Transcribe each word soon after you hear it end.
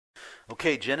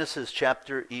Okay, Genesis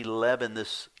chapter 11.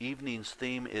 This evening's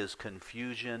theme is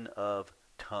confusion of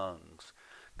tongues.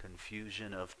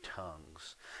 Confusion of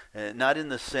tongues. Not in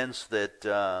the sense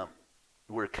that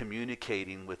we're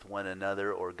communicating with one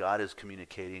another or God is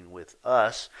communicating with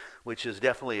us, which is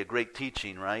definitely a great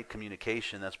teaching, right?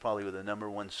 Communication, that's probably the number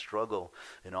one struggle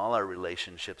in all our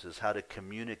relationships, is how to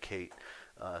communicate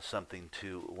something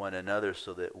to one another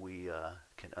so that we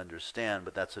can understand,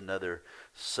 but that's another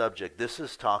subject. This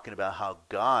is talking about how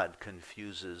God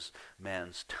confuses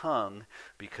man's tongue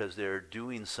because they're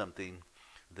doing something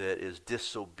that is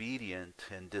disobedient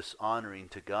and dishonoring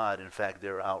to God. In fact,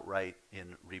 they're outright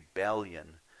in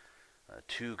rebellion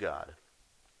to God.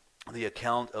 The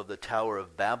account of the Tower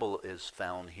of Babel is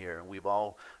found here. We've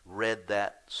all read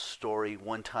that story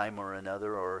one time or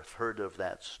another, or have heard of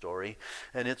that story.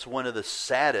 And it's one of the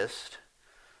saddest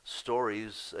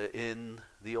stories in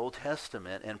the Old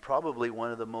Testament, and probably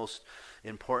one of the most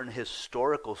important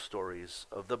historical stories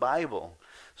of the Bible,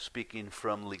 speaking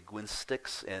from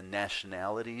linguistics and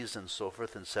nationalities and so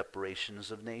forth, and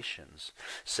separations of nations.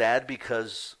 Sad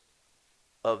because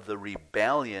of the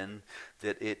rebellion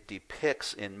that it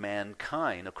depicts in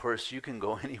mankind. Of course, you can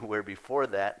go anywhere before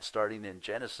that, starting in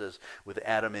Genesis with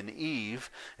Adam and Eve,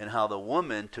 and how the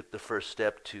woman took the first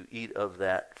step to eat of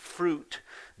that fruit,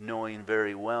 knowing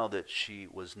very well that she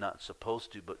was not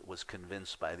supposed to, but was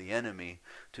convinced by the enemy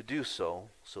to do so.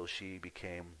 So she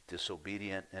became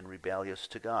disobedient and rebellious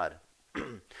to God.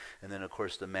 And then, of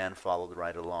course, the man followed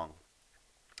right along.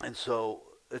 And so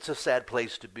it's a sad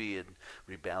place to be in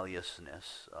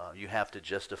rebelliousness. You have to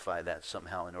justify that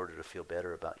somehow in order to feel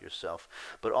better about yourself.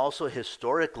 But also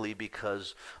historically,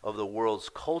 because of the world's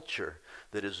culture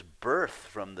that is birthed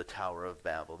from the Tower of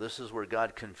Babel. This is where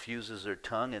God confuses their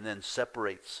tongue and then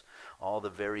separates all the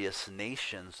various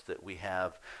nations that we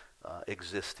have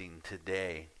existing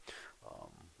today.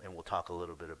 And we'll talk a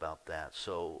little bit about that.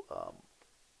 So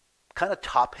kind of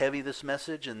top-heavy, this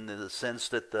message, in the sense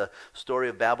that the story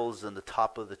of Babel is in the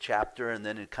top of the chapter, and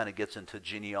then it kind of gets into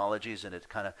genealogies, and it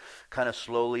kind of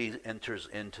slowly enters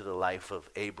into the life of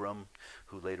Abram,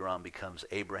 who later on becomes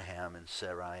Abraham, and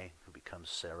Sarai, who becomes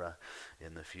Sarah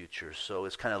in the future. So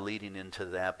it's kind of leading into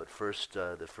that, but first,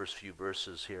 the first few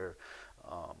verses here,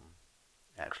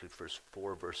 actually first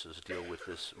 4 verses deal with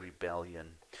this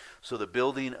rebellion. So the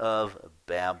building of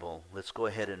Babel. Let's go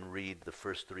ahead and read the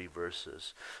first 3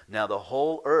 verses. Now the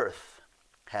whole earth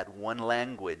had one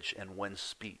language and one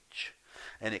speech.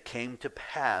 And it came to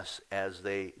pass as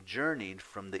they journeyed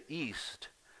from the east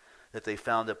that they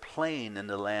found a plain in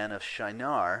the land of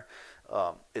Shinar.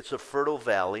 It's a fertile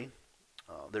valley.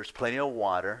 There's plenty of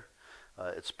water.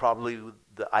 It's probably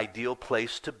the ideal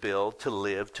place to build, to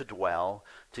live, to dwell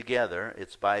together.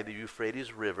 It's by the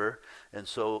Euphrates River, and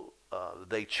so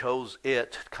they chose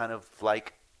it, kind of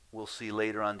like we'll see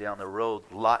later on down the road.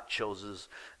 Lot chooses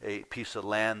a piece of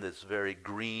land that's very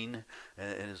green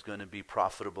and is going to be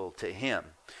profitable to him.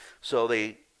 So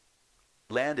they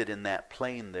landed in that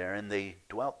plain there, and they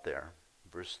dwelt there.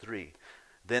 Verse 3.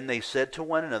 Then they said to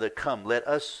one another, "Come, let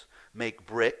us make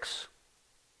bricks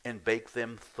and bake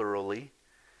them thoroughly."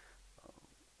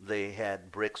 They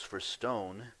had bricks for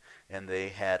stone, and they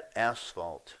had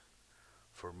asphalt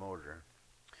for mortar.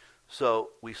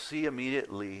 So we see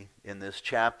immediately in this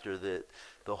chapter that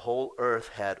the whole earth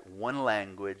had one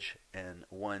language and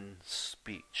one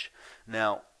speech.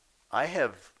 Now, I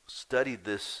have studied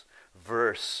this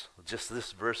verse, just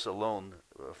this verse alone,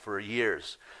 for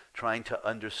years, trying to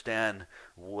understand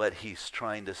what he's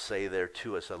trying to say there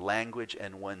to us, a language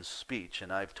and one speech.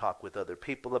 And I've talked with other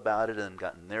people about it and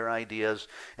gotten their ideas,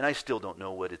 and I still don't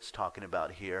know what it's talking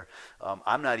about here.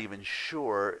 I'm not even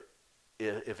sure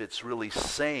if it's really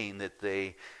saying that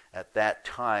at that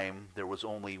time, there was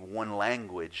only one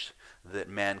language that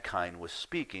mankind was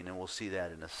speaking, and we'll see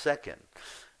that in a second.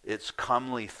 It's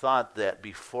commonly thought that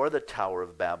before the Tower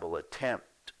of Babel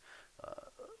attempt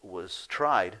was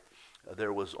tried,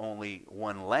 there was only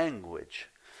one language.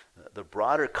 The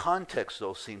broader context,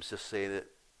 though, seems to say that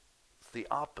it's the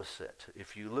opposite.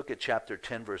 If you look at chapter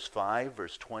 10, verse 5,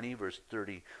 verse 20, verse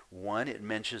 31, it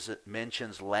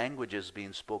mentions languages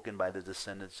being spoken by the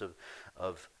descendants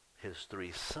of his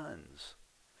 3 sons.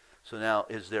 So now,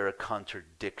 is there a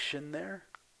contradiction there?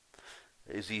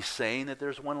 Is he saying that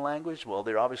there's one language? Well,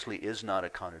 there obviously is not a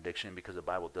contradiction, because the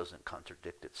Bible doesn't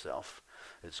contradict itself.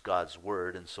 It's God's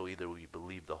word, and so either we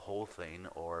believe the whole thing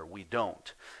or we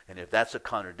don't. And if that's a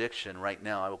contradiction, right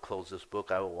now I will close this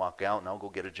book, I will walk out, and I'll go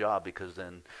get a job, because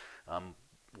then I'm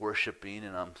worshiping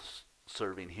and I'm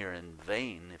serving here in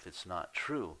vain if it's not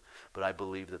true. But I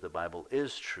believe that the Bible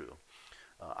is true.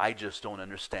 I just don't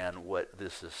understand what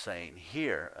this is saying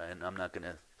here, and I'm not going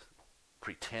to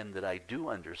pretend that I do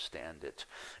understand it.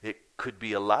 It could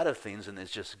be a lot of things, and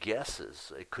it's just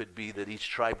guesses. It could be that each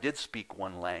tribe did speak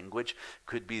one language. It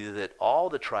could be that all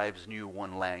the tribes knew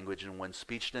one language and one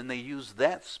speech, and they used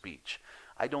that speech.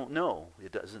 I don't know.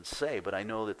 It doesn't say, but I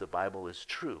know that the Bible is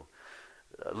true.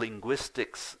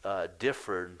 Linguistics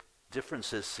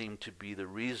differences seem to be the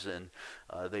reason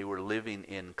they were living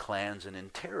in clans and in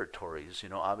territories.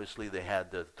 Obviously they had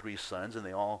the 3 sons, and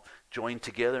they all joined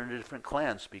together in different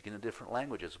clans, speaking in different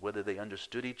languages. Whether they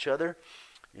understood each other,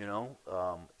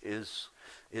 is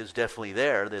definitely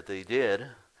there, that they did,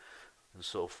 and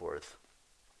so forth.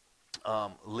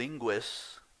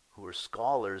 Linguists who are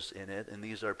scholars in it, and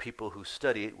these are people who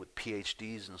study it with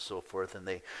PhDs and so forth, and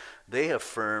they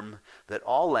affirm that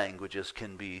all languages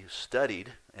can be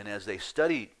studied, and as they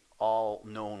study all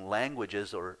known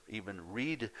languages or even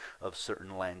read of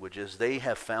certain languages, they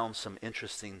have found some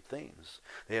interesting things.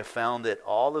 They have found that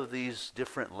all of these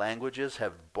different languages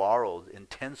have borrowed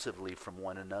intensively from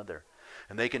one another,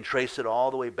 and they can trace it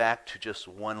all the way back to just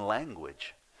one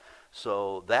language.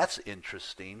 So that's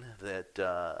interesting, that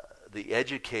the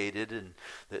educated and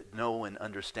that know and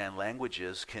understand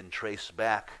languages can trace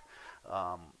back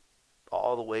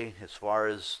all the way as far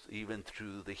as even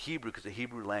through the Hebrew, because the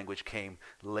Hebrew language came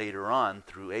later on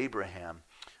through Abraham.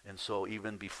 And so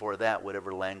even before that,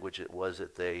 whatever language it was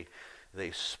that they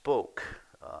spoke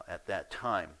at that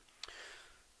time.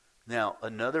 Now,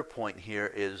 another point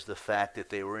here is the fact that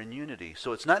they were in unity.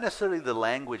 So it's not necessarily the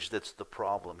language that's the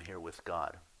problem here with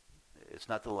God. It's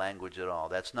not the language at all.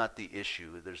 That's not the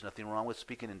issue. There's nothing wrong with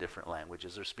speaking in different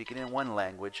languages. They're speaking in one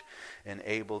language and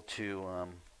able to...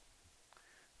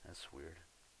 that's weird.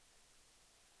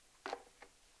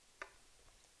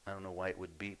 I don't know why it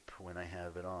would beep when I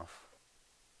have it off.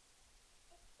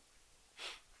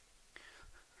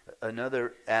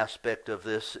 Another aspect of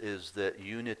this is that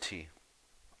unity.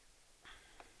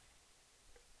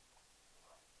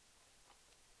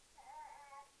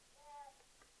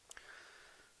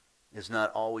 Is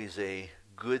not always a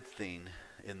good thing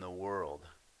in the world.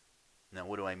 Now,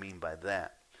 what do I mean by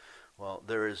that? Well,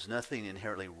 there is nothing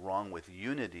inherently wrong with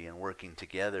unity and working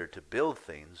together to build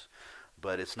things,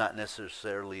 but it's not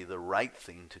necessarily the right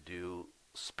thing to do,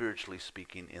 spiritually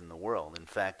speaking, in the world. In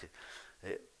fact,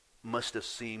 it must have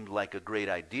seemed like a great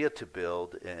idea to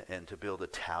build and to build a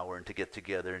tower and to get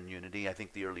together in unity. I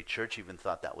think the early church even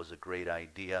thought that was a great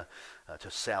idea, to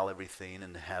sell everything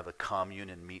and have a commune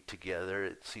and meet together.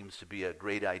 It seems to be a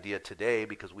great idea today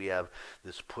because we have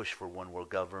this push for one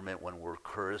world government, one world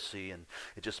currency, and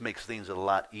it just makes things a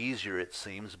lot easier, it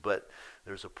seems. But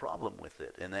there's a problem with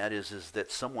it, and that is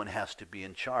that someone has to be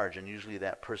in charge, and usually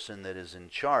that person that is in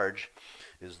charge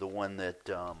is the one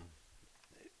that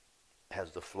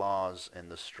has the flaws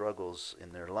and the struggles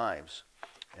in their lives,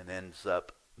 and ends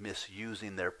up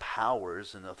misusing their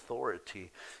powers and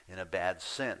authority in a bad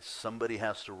sense. Somebody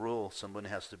has to rule, someone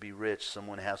has to be rich,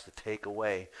 someone has to take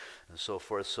away, and so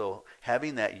forth. So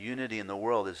having that unity in the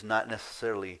world is not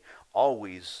necessarily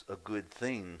always a good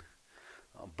thing,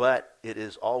 but it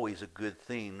is always a good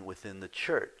thing within the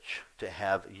church to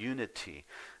have unity.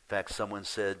 In fact, someone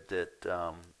said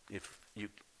that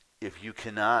if you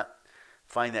cannot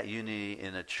find that unity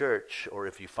in a church, or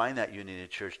if you find that unity in a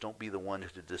church, don't be the one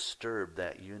to disturb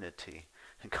that unity.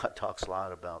 And God talks a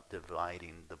lot about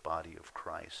dividing the body of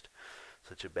Christ.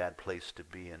 Such a bad place to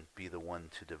be, and be the one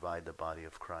to divide the body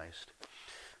of Christ.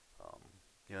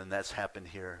 And that's happened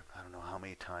here, I don't know how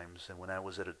many times. And when I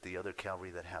was at the other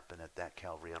Calvary, that happened at that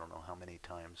Calvary, I don't know how many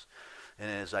times.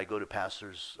 And as I go to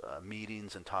pastors'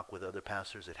 meetings and talk with other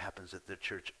pastors, it happens at their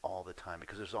church all the time,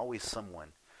 because there's always someone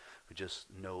who just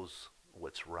knows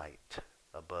what's right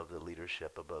above the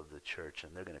leadership, above the church,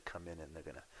 and they're going to come in and they're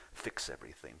going to fix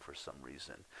everything for some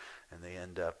reason, and they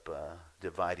end up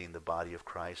dividing the body of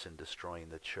Christ and destroying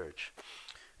the church.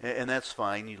 And that's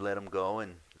fine. You let them go,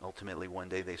 and ultimately one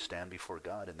day they stand before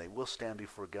God, and they will stand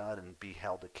before God and be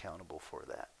held accountable for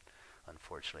that.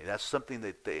 Unfortunately, that's something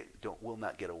that they will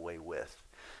not get away with,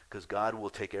 because God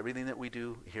will take everything that we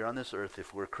do here on this earth,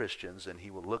 if we're Christians, and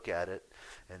he will look at it,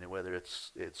 and whether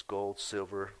it's gold,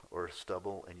 silver, or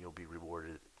stubble, and you'll be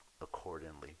rewarded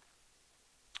accordingly.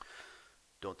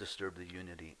 Don't disturb the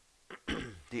unity.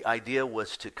 The idea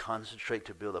was to concentrate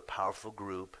to build a powerful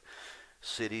group,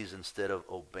 cities, instead of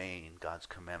obeying God's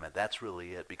commandment. That's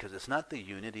really it, because it's not the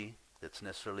unity that's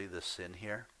necessarily the sin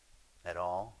here at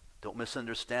all. Don't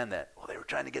misunderstand that. Well, they were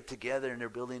trying to get together and they're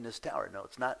building this tower. No,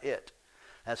 it's not it.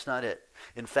 That's not it.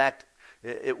 In fact,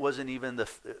 it wasn't even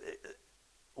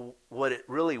what it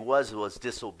really was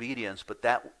disobedience, but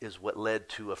that is what led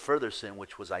to a further sin,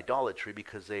 which was idolatry,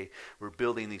 because they were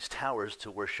building these towers to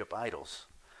worship idols.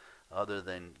 other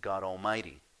than God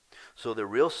Almighty. So the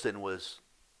real sin was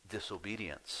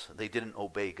disobedience. They didn't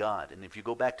obey God. And if you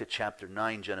go back to chapter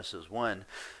 9, Genesis 1,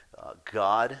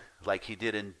 God, like he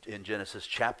did in Genesis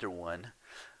chapter 1,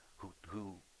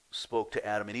 who spoke to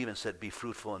Adam and Eve and said, be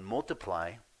fruitful and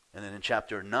multiply. And then in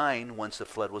chapter 9, once the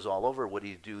flood was all over, what did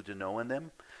he do to Noah and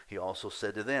them? He also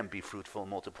said to them, be fruitful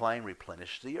and multiply and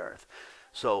replenish the earth.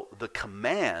 So the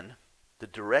command, the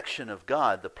direction of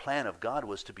God, the plan of God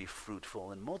was to be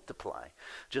fruitful and multiply.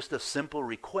 Just a simple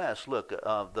request. Look,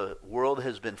 the world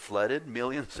has been flooded.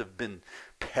 Millions have been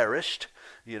perished,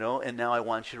 and now I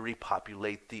want you to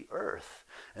repopulate the earth.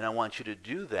 And I want you to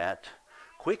do that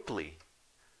quickly,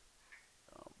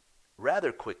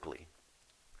 rather quickly.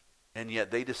 And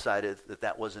yet they decided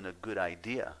that wasn't a good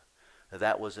idea.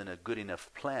 That wasn't a good enough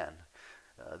plan.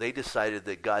 They decided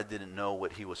that God didn't know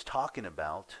what he was talking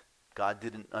about. God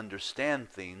didn't understand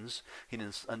things. He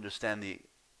didn't understand the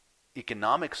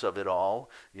economics of it all.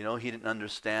 He didn't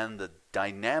understand the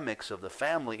dynamics of the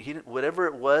family. Whatever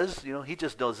it was, he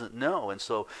just doesn't know. And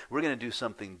so we're going to do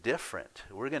something different.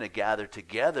 We're going to gather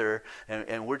together,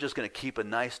 and we're just going to keep a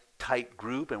nice tight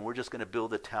group, and we're just going to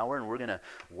build a tower, and we're going to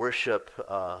worship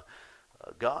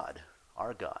God,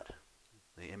 our God,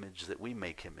 the image that we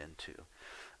make him into.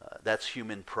 That's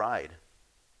human pride,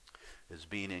 is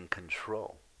being in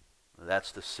control.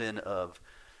 That's the sin of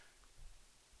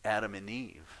Adam and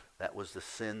Eve. That was the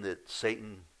sin that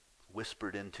Satan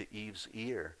whispered into Eve's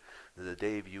ear. The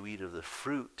day you eat of the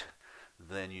fruit,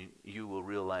 then you will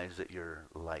realize that you're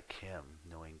like him,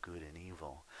 knowing good and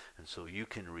evil. And so you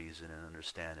can reason and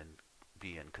understand and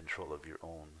be in control of your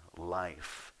own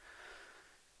life.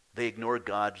 They ignore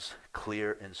God's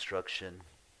clear instruction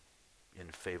in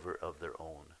favor of their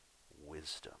own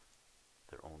wisdom.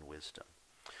 Their own wisdom.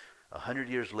 100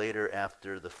 years later,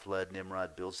 after the flood,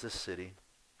 Nimrod builds this city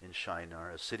in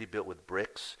Shinar, a city built with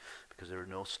bricks, because there were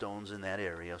no stones in that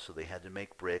area, so they had to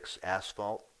make bricks,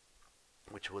 asphalt,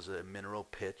 which was a mineral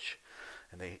pitch,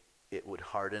 and it would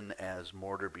harden as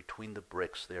mortar between the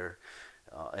bricks there.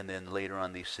 And then later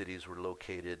on, these cities were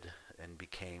located and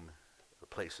became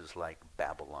places like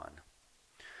Babylon,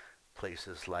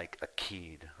 places like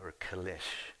Akkad or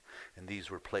Kalish, and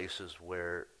these were places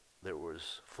where there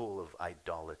was full of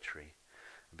idolatry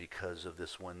because of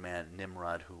this one man,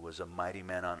 Nimrod, who was a mighty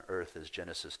man on earth, as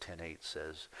Genesis 10:8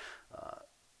 says.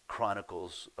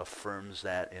 Chronicles affirms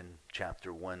that in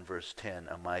chapter 1, verse 10,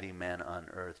 a mighty man on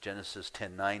earth. Genesis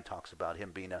 10:9 talks about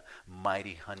him being a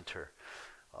mighty hunter.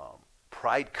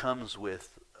 Pride comes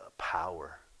with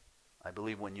power. I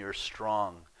believe when you're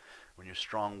strong, when you're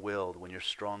strong-willed, when you're a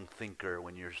strong thinker,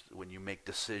 when you make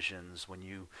decisions, when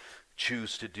you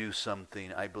choose to do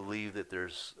something, I believe that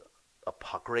there's a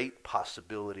great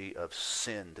possibility of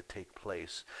sin to take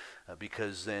place,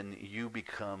 because then you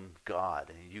become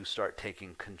God and you start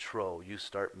taking control, you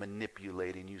start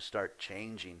manipulating, you start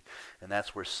changing, and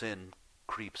that's where sin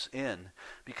creeps in,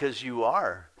 because you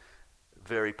are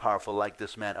very powerful, like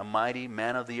this man, a mighty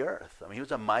man of the earth. I mean, he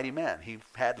was a mighty man. He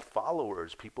had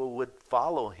followers. People would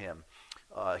follow him.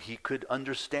 He could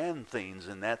understand things,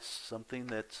 and that's something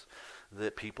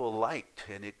that people liked,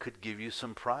 and it could give you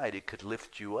some pride. It could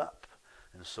lift you up,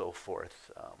 and so forth.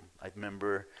 I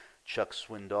remember Chuck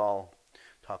Swindoll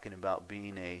talking about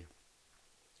being a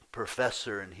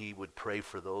professor, and he would pray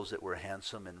for those that were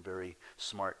handsome and very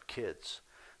smart kids.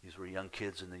 These were young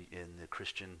kids in the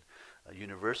Christian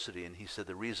university, and he said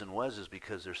the reason is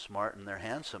because they're smart and they're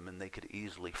handsome, and they could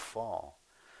easily fall,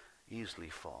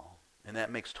 and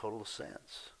that makes total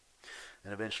sense.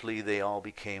 And eventually they all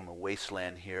became a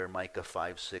wasteland here. Micah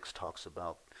 5:6 talks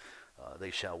about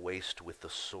they shall waste with the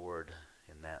sword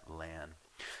in that land.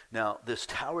 Now, this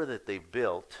tower that they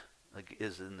built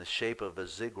is in the shape of a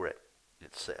ziggurat,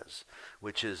 it says,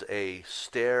 which is a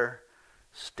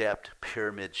stair-stepped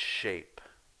pyramid shape.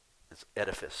 It's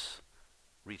edifice,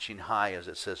 reaching high, as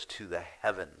it says, to the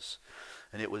heavens.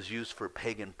 And it was used for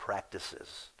pagan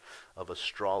practices of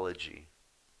astrology,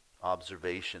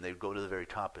 observation. They'd go to the very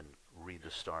top and read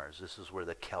the stars. This is where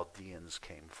the Chaldeans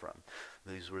came from.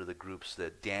 These were the groups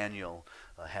that Daniel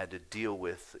had to deal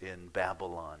with in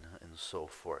Babylon and so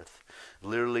forth.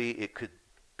 Literally, it could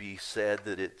be said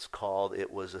that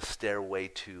it was a stairway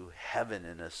to heaven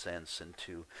in a sense, and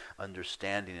to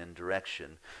understanding and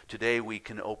direction. Today we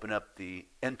can open up the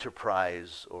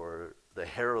Enterprise or the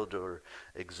Herald or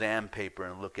exam paper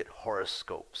and look at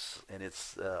horoscopes, and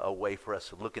it's a way for us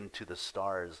to look into the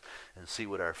stars and see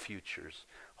what our futures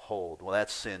hold. Well,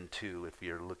 that's sin too, if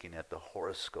you're looking at the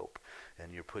horoscope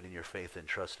and you're putting your faith and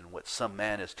trust in what some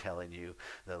man is telling you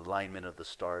the alignment of the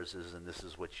stars is, and this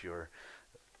is what your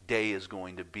day is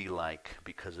going to be like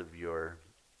because of your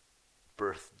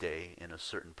birthday in a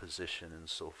certain position and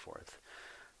so forth.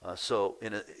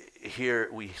 Here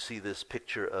we see this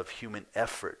picture of human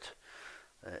effort,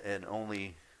 and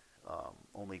only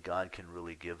God can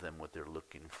really give them what they're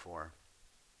looking for.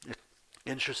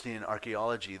 Interesting, in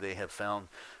archaeology, they have found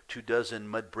 24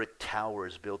 mud brick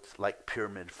towers built like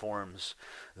pyramid forms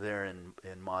there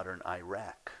in modern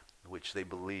Iraq, which they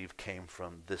believe came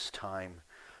from this time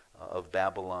of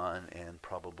Babylon and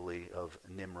probably of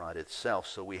Nimrod itself.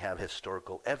 So we have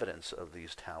historical evidence of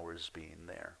these towers being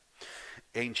there.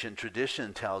 Ancient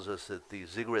tradition tells us that the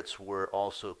ziggurats were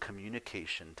also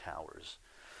communication towers,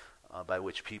 by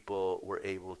which people were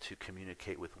able to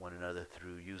communicate with one another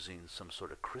through using some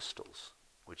sort of crystals,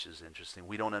 which is interesting.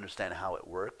 We don't understand how it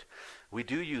worked. We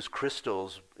do use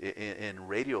crystals in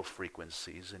radio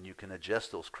frequencies, and you can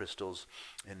adjust those crystals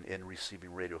in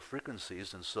receiving radio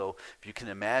frequencies. And so if you can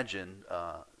imagine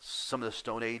some of the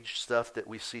Stone Age stuff that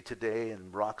we see today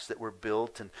and rocks that were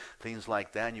built and things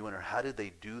like that, and you wonder, how did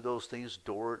they do those things?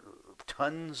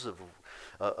 Tons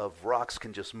of rocks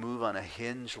can just move on a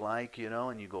hinge,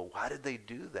 and you go, why did they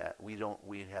do that?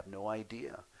 We have no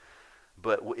idea.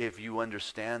 But if you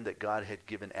understand that God had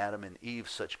given Adam and Eve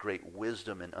such great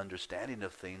wisdom and understanding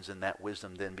of things, and that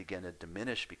wisdom then began to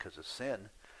diminish because of sin,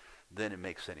 then it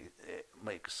makes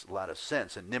a lot of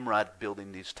sense. And Nimrod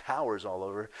building these towers all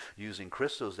over using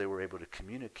crystals, they were able to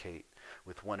communicate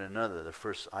with one another. The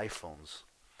first iPhones,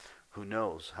 who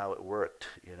knows how it worked,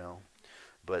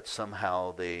 but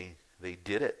somehow they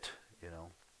did it,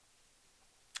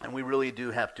 And we really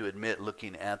do have to admit,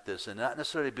 looking at this, and not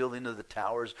necessarily building of the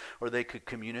towers, or they could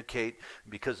communicate,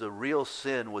 because the real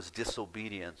sin was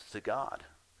disobedience to God.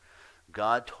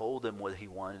 God told them what he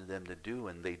wanted them to do,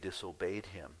 and they disobeyed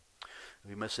him.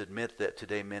 We must admit that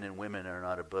today men and women are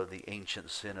not above the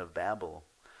ancient sin of Babel.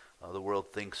 The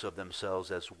world thinks of themselves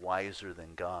as wiser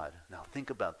than God. Now think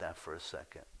about that for a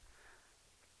second.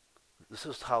 This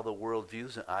is how the world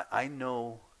views it. I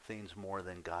know things more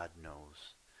than God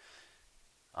knows.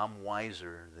 I'm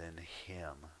wiser than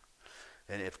him.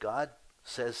 And if God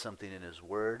says something in his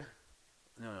word,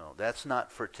 no, that's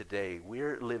not for today.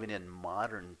 We're living in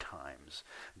modern times.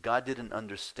 God didn't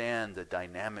understand the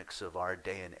dynamics of our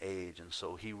day and age, and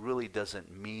so he really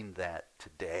doesn't mean that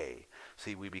today.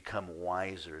 See, we become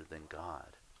wiser than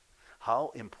God.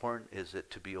 How important is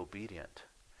it to be obedient?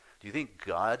 Do you think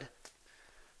God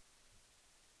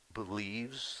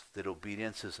believes that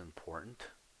obedience is important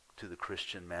to the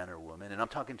Christian man or woman? And I'm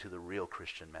talking to the real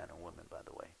Christian man or woman, by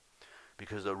the way.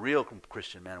 Because a real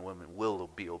Christian man or woman will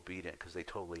be obedient because they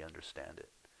totally understand it,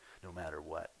 no matter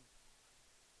what.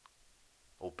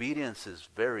 Obedience is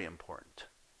very important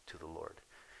to the Lord.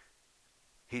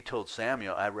 He told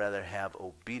Samuel, I'd rather have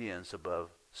obedience above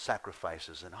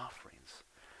sacrifices and offerings.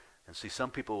 And see,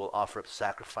 some people will offer up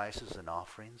sacrifices and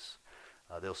offerings.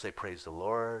 They'll say, praise the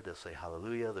Lord. They'll say,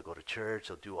 hallelujah. They'll go to church.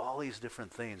 They'll do all these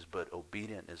different things, but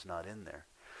obedient is not in there.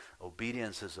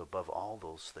 Obedience is above all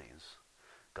those things.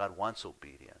 God wants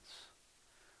obedience.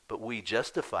 But we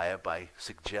justify it by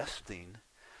suggesting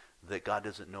that God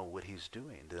doesn't know what he's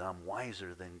doing, that I'm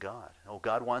wiser than God. Oh,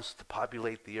 God wants to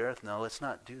populate the earth. No, let's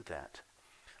not do that.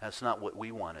 That's not what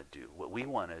we want to do. What we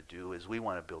want to do is we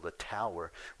want to build a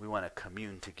tower. We want to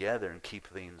commune together and keep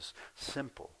things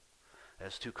simple.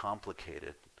 That's too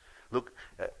complicated. Look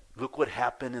what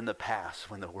happened in the past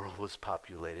when the world was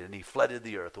populated and he flooded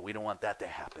the earth. Well, we don't want that to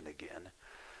happen again.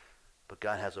 But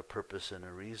God has a purpose and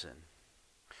a reason.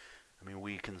 I mean,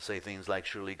 we can say things like,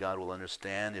 surely God will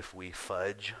understand if we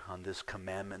fudge on this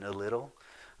commandment a little.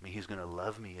 I mean, he's going to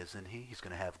love me, isn't he? He's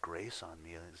going to have grace on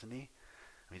me, isn't he?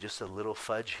 I mean, just a little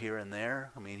fudge here and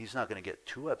there. I mean, he's not going to get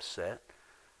too upset.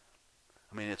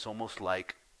 I mean, it's almost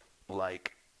like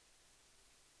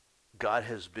God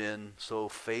has been so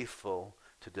faithful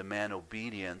to demand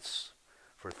obedience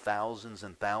for thousands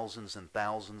and thousands and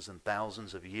thousands and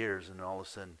thousands of years, and all of a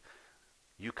sudden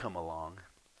you come along.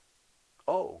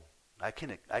 Oh, I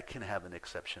can have an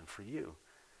exception for you.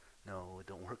 No, it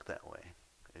don't work that way.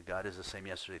 God is the same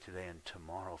yesterday, today, and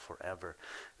tomorrow, forever.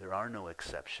 There are no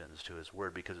exceptions to his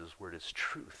word because his word is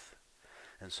truth.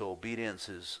 And so obedience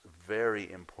is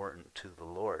very important to the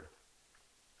Lord.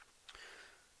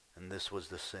 And this was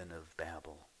the sin of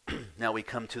Babel. Now we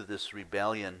come to this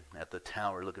rebellion at the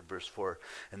tower. Look at verse 4.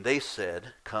 And they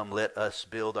said, come, let us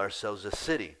build ourselves a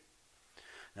city.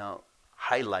 Now,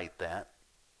 highlight that.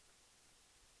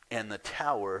 And the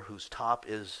tower whose top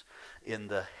is in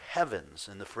the heavens.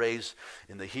 And the phrase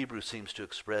in the Hebrew seems to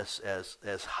express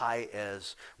as high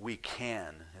as we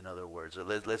can. In other words,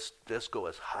 let's go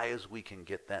as high as we can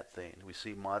get that thing. We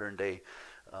see modern day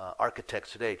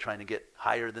architects today trying to get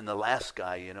higher than the last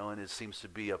guy, and it seems to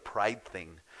be a pride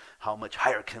thing. How much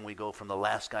higher can we go from the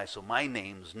last guy so my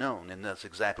name's known? And that's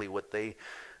exactly what they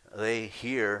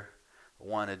here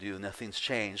want to do. Nothing's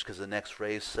changed, because the next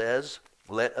phrase says,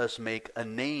 let us make a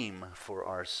name for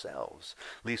ourselves,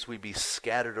 lest we be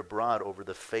scattered abroad over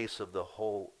the face of the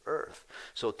whole earth.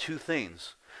 So two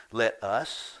things, let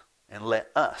us and let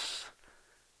us.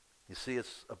 You see,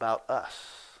 it's about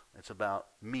us. It's about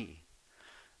me.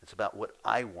 It's about what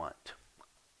I want.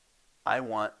 I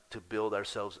want to build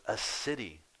ourselves a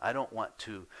city. I don't want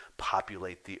to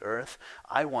populate the earth.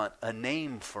 I want a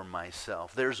name for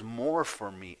myself. There's more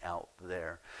for me out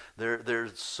there.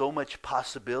 There's so much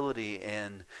possibility,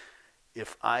 and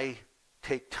if I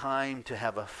take time to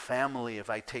have a family, if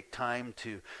I take time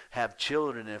to have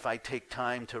children, if I take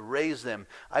time to raise them,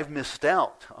 I've missed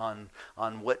out on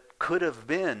what could have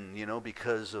been,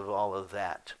 because of all of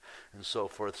that and so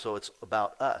forth. So it's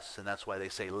about us, and that's why they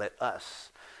say, let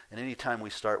us. And anytime we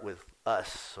start with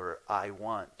us or I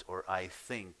want or I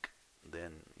think,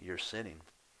 then you're sinning.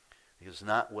 Because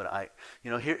not what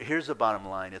here's the bottom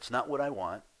line. It's not what I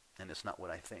want, and it's not what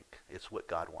I think. It's what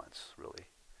God wants, really.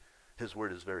 His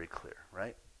word is very clear,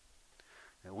 right?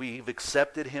 And we've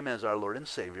accepted him as our Lord and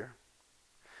Savior.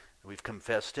 We've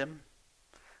confessed him.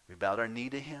 We bowed our knee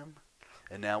to him.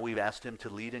 And now we've asked him to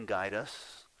lead and guide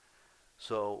us.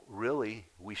 So really,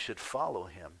 we should follow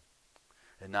him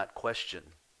and not question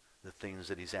the things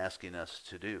that he's asking us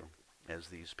to do, as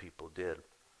these people did.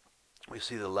 We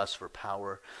see the lust for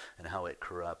power and how it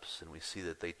corrupts, and we see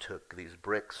that they took these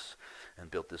bricks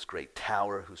and built this great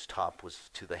tower whose top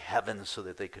was to the heavens so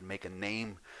that they could make a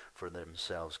name for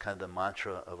themselves. Kind of the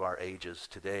mantra of our ages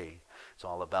today. It's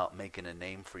all about making a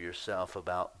name for yourself,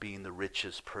 about being the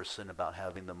richest person, about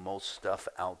having the most stuff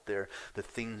out there, the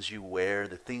things you wear,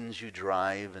 the things you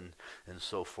drive, and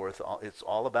so forth. It's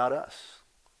all about us.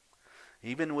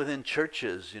 Even within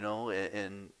churches,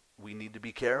 and we need to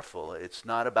be careful. It's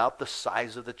not about the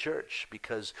size of the church,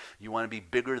 because you want to be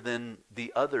bigger than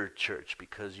the other church,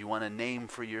 because you want a name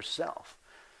for yourself.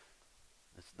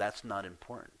 That's not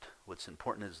important. What's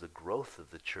important is the growth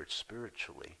of the church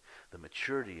spiritually, the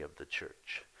maturity of the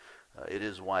church. It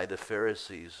is why the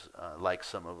Pharisees, like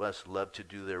some of us, love to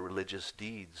do their religious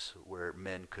deeds where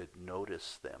men could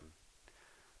notice them,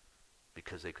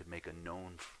 because they could make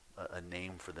a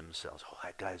name for themselves. Oh,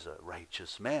 that guy's a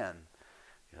righteous man.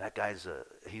 That guy's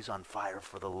he's on fire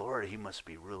for the Lord. He must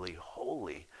be really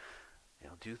holy.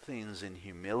 Do things in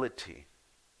humility.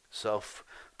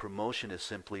 Self-promotion is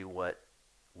simply what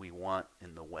we want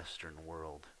in the Western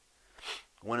world.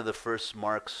 One of the first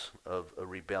marks of a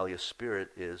rebellious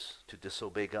spirit is to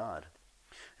disobey God,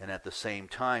 and at the same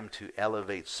time to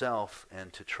elevate self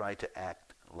and to try to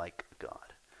act like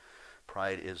God.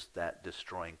 Pride is that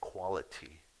destroying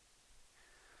quality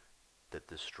that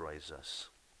destroys us.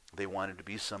 They wanted to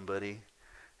be somebody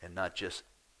and not just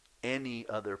any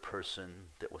other person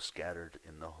that was scattered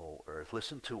in the whole earth.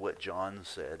 Listen to what John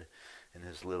said in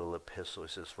his little epistle. He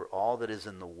says, for all that is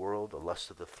in the world, the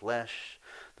lust of the flesh,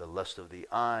 the lust of the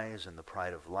eyes, and the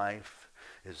pride of life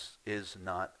is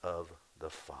not of the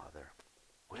Father.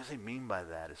 What does he mean by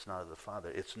that? It's not of the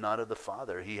Father. It's not of the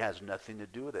Father. He has nothing to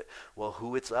do with it. Well,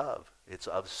 who it's of? It's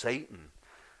of Satan.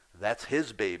 That's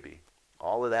his baby.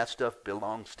 All of that stuff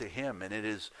belongs to him, and it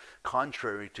is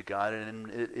contrary to God, and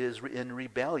it is in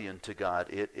rebellion to God.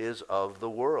 It is of the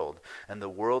world, and the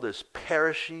world is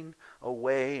perishing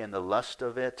away in the lust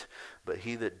of it, but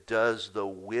he that does the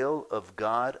will of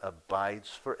God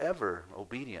abides forever.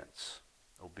 Obedience.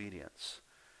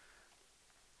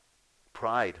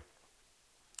 Pride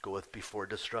goeth before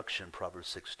destruction,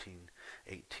 Proverbs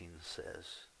 16:18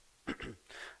 says.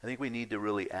 I think we need to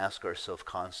really ask ourselves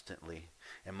constantly,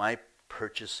 am I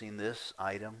purchasing this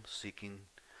item, seeking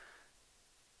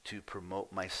to promote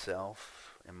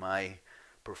myself? Am I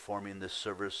performing this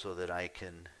service so that I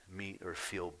can meet or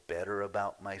feel better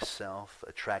about myself,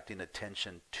 attracting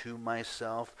attention to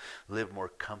myself, live more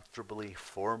comfortably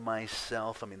for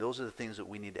myself? I mean, those are the things that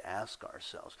we need to ask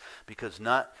ourselves, because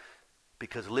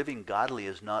living godly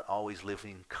is not always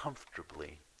living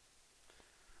comfortably.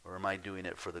 Or am I doing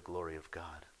it for the glory of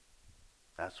God?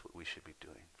 That's what we should be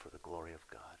doing, for the glory of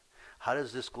God. How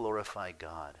does this glorify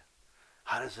God?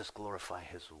 How does this glorify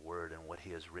his word and what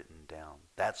he has written down?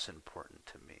 That's important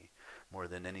to me more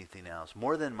than anything else,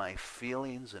 more than my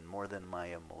feelings and more than my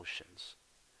emotions.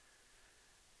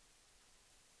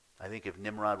 I think if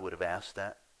Nimrod would have asked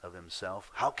that of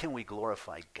himself, how can we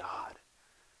glorify God?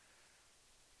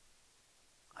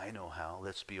 I know how.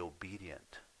 Let's be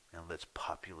obedient and let's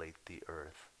populate the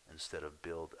earth instead of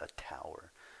build a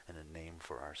tower and a name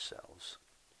for ourselves.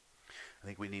 I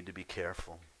think we need to be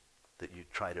careful that you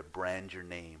try to brand your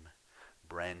name,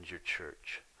 brand your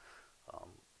church.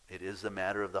 It is a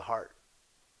matter of the heart,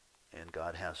 and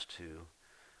God has to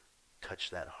touch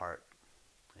that heart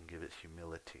and give it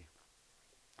humility.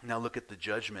 Now look at the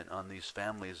judgment on these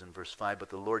families in verse 5. But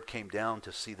the Lord came down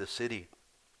to see the city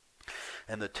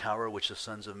and the tower which the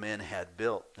sons of men had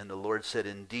built. And the Lord said,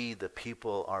 indeed, the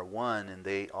people are one, and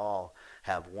they all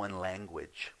have one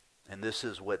language. And this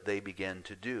is what they began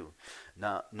to do.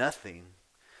 Now, nothing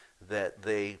that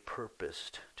they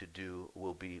purposed to do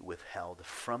will be withheld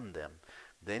from them.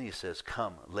 Then he says,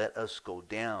 come, let us go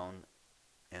down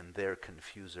and there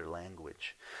confuse their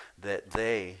language, that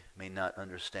they may not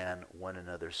understand one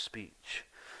another's speech.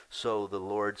 So the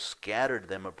Lord scattered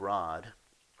them abroad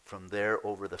from there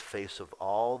over the face of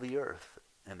all the earth,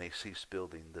 and they ceased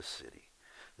building the city.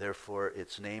 Therefore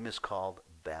its name is called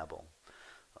Babel.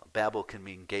 Babel can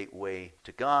mean gateway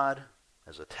to God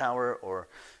as a tower, or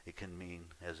it can mean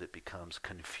as it becomes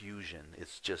confusion.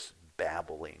 It's just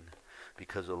babbling.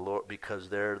 Because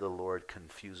there the Lord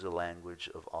confused the language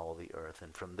of all the earth.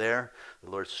 And from there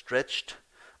the Lord stretched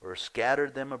or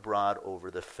scattered them abroad over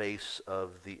the face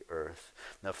of the earth.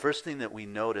 Now, first thing that we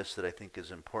notice that I think is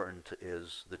important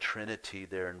is the Trinity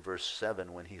there in verse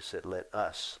 7 when he said, let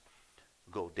us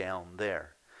go down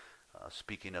there.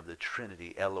 Speaking of the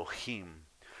Trinity, Elohim,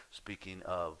 speaking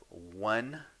of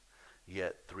one,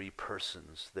 yet three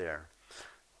persons there.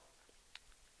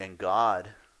 And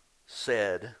God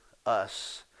said,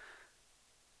 us,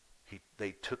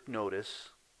 they took notice,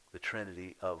 the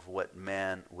Trinity, of what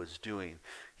man was doing.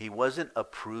 He wasn't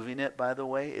approving it, by the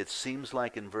way. It seems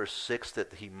like in verse 6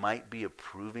 that he might be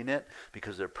approving it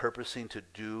because they're purposing to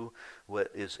do what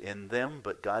is in them,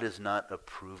 but God is not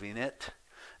approving it.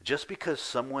 Just because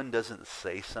someone doesn't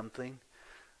say something,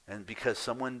 and because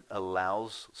someone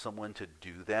allows someone to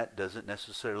do that, doesn't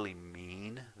necessarily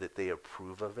mean that they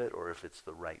approve of it or if it's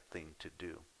the right thing to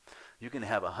do. You can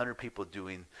have 100 people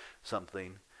doing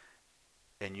something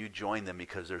and you join them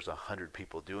because there's 100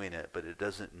 people doing it, but it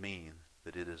doesn't mean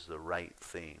that it is the right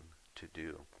thing to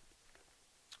do.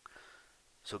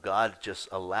 So God just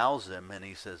allows them, and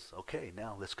he says, okay,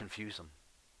 now let's confuse them.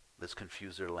 Let's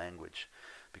confuse their language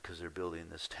because they're building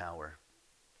this tower.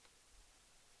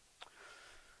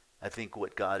 I think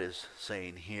what God is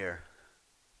saying here,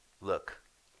 look,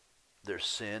 their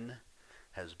sin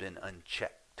has been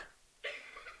unchecked.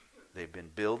 They've been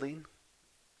building,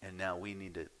 and now we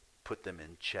need to put them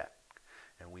in check,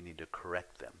 and we need to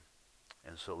correct them.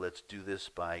 And so let's do this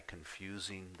by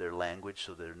confusing their language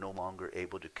so they're no longer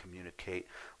able to communicate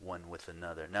one with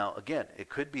another. Now, again, it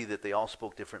could be that they all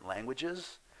spoke different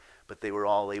languages, but they were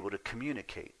all able to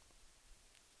communicate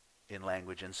in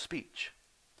language and speech.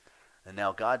 And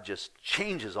now God just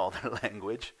changes all their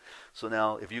language. So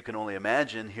now, if you can only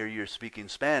imagine, here you're speaking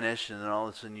Spanish, and then all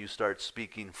of a sudden you start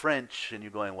speaking French, and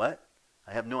you're going, what?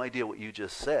 I have no idea what you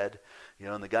just said.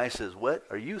 And the guy says, what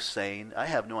are you saying? I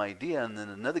have no idea. And then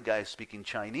another guy speaking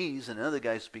Chinese, and another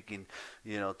guy speaking,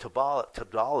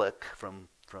 Tagalog from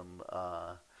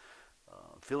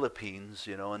Philippines,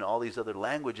 and all these other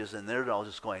languages, and they're all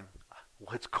just going,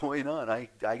 what's going on?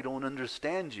 I don't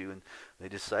understand you. And they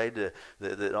decide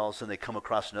that all of a sudden they come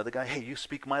across another guy. Hey, you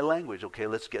speak my language. Okay,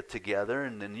 let's get together.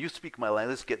 And then you speak my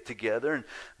language. Let's get together. And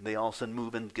they all of a sudden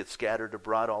move and get scattered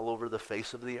abroad all over the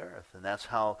face of the earth. And that's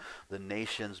how the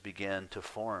nations began to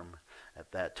form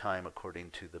at that time according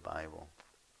to the Bible.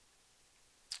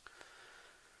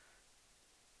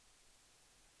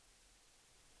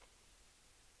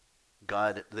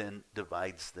 God then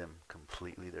divides them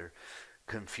completely. They're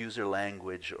confuse their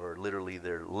language, or literally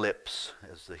their lips,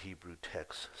 as the Hebrew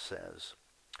text says.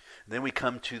 And then we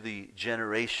come to the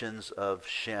generations of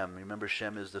Shem. Remember,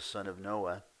 Shem is the son of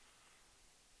Noah.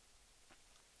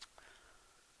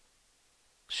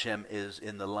 Shem is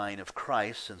in the line of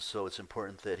Christ, and so it's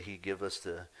important that he give us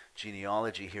the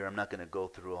genealogy here. I'm not going to go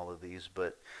through all of these,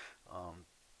 but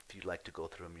if you'd like to go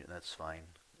through them, that's fine.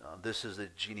 This is the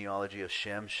genealogy of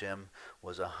Shem. Shem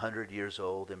was 100 years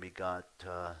old and begot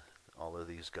all of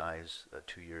these guys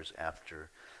 2 years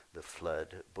after the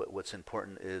flood. But what's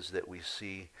important is that we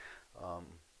see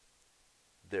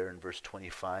there in verse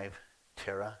 25,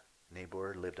 Terah,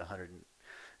 Nabor, lived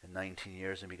 119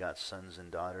 years and begot sons and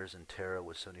daughters, and Terah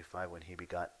was 75 when he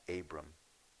begot Abram,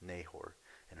 Nahor,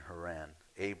 and Haran.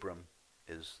 Abram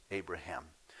is Abraham,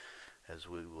 as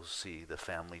we will see the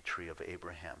family tree of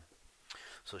Abraham.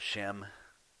 So Shem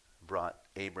brought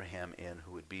Abraham in,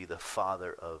 who would be the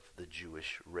father of the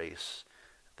Jewish race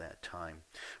at that time.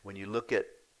 When you look at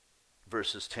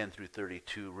verses 10 through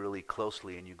 32 really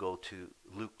closely, and you go to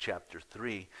Luke chapter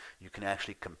 3, you can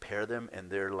actually compare them,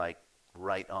 and they're like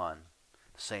right on.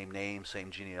 Same name,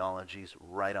 same genealogies,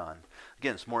 right on.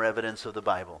 Again, it's more evidence of the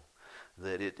Bible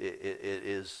that it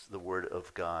is the Word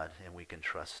of God, and we can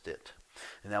trust it.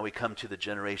 And now we come to the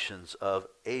generations of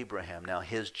Abraham. Now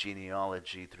his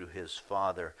genealogy through his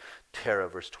father, Terah,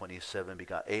 verse 27,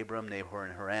 begot Abram, Nahor,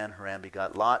 and Haran. Haran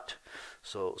begot Lot.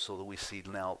 So that we see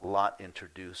now Lot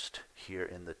introduced here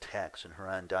in the text. And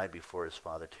Haran died before his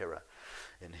father Terah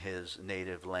in his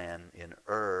native land in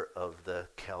Ur of the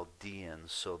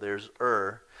Chaldeans. So there's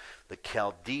Ur. The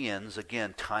Chaldeans,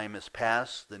 again, time has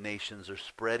passed. The nations are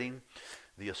spreading.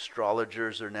 The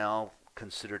astrologers are now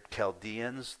considered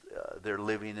Chaldeans. They're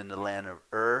living in the land of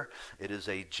Ur. It is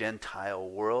a Gentile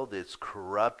world. It's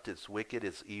corrupt. It's wicked.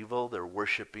 It's evil. They're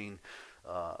worshiping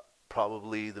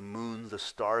probably the moon, the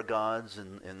star gods,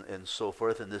 and so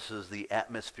forth. And this is the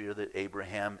atmosphere that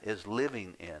Abraham is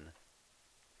living in.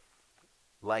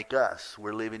 Like us,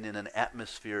 we're living in an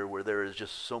atmosphere where there is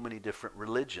just so many different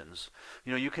religions.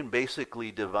 You know, you can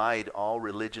basically divide all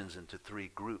religions into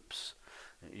three groups.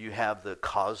 You have the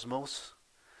cosmos.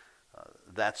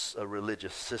 That's a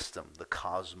religious system, the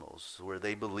cosmos, where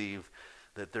they believe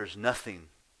that there's nothing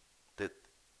that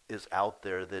is out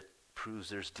there that proves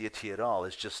there's deity at all.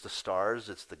 It's just the stars,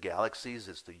 it's the galaxies,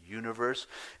 it's the universe,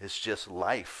 it's just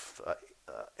life.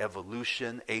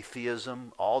 Evolution,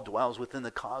 atheism, all dwells within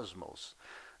the cosmos.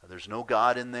 There's no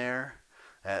God in there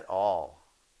at all.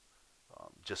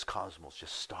 Just cosmos,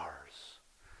 just stars.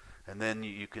 And then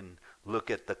you can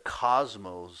look at the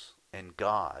cosmos and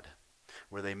God,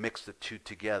 where they mix the two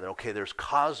together. Okay, there's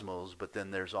cosmos, but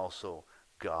then there's also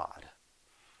God.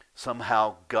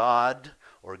 Somehow God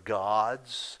or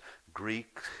gods,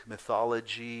 Greek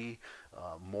mythology,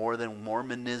 more than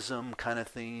Mormonism kind of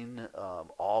thing,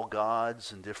 all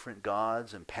gods and different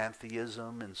gods and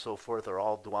pantheism and so forth are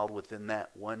all dwelled within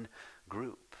that one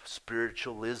group.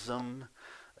 Spiritualism,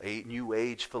 New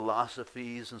Age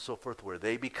philosophies and so forth, where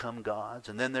they become gods.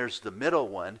 And then there's the middle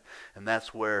one, and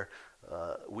that's where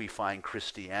we find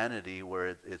Christianity,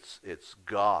 where it's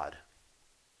God.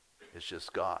 It's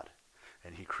just God,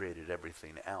 and He created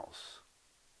everything else.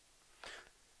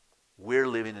 We're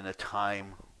living in a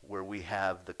time where we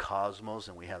have the cosmos,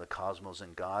 and we have the cosmos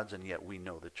and gods, and yet we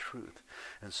know the truth.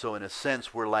 And so in a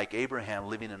sense, we're like Abraham,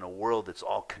 living in a world that's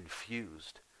all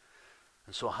confused.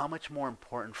 And so how much more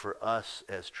important for us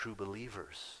as true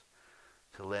believers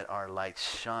to let our light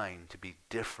shine, to be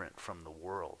different from the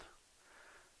world.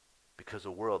 Because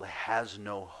the world has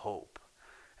no hope.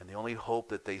 And the only hope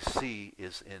that they see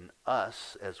is in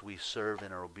us as we serve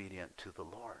and are obedient to the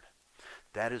Lord.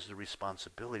 That is the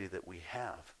responsibility that we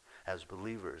have as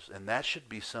believers. And that should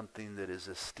be something that is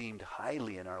esteemed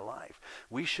highly in our life.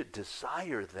 We should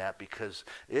desire that because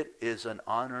it is an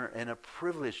honor and a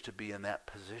privilege to be in that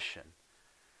position.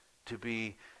 To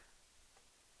be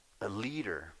a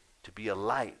leader, to be a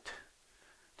light,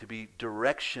 to be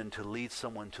direction to lead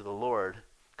someone to the Lord,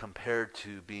 compared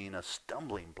to being a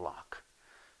stumbling block,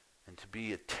 and to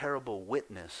be a terrible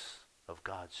witness of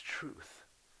God's truth.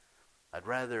 I'd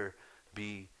rather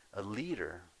be a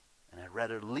leader, and I'd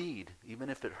rather lead, even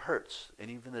if it hurts,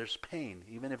 and even if there's pain,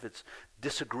 even if it's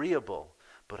disagreeable,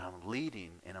 but I'm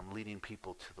leading, and I'm leading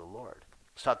people to the Lord.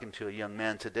 I was talking to a young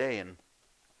man today, and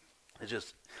it's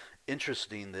just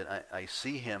interesting that I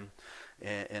see him,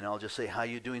 and I'll just say, how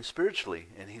you doing spiritually?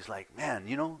 And he's like, man,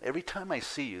 you know, every time I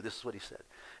see you, this is what he said,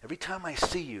 every time I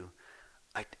see you,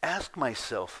 I ask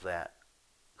myself that,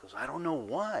 because I don't know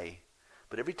why,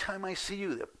 but every time I see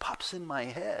you, it pops in my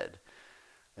head.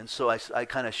 And so I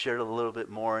kind of shared a little bit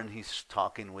more, and he's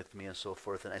talking with me and so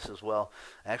forth, and I says, well,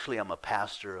 actually I'm a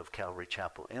pastor of Calvary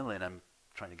Chapel Inland. I'm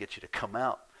trying to get you to come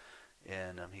out.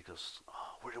 And he goes,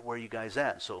 oh, where are you guys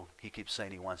at? So he keeps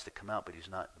saying he wants to come out, but he's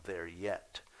not there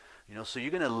yet. You know, so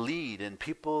you're going to lead, and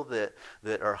people that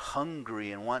are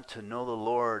hungry and want to know the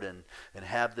Lord and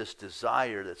have this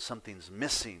desire that something's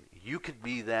missing, you could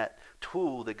be that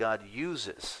tool that God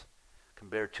uses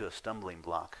compared to a stumbling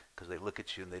block, because they look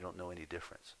at you and they don't know any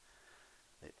difference.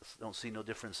 They don't see no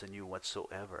difference in you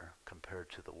whatsoever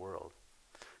compared to the world.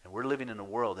 And we're living in a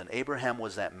world, and Abraham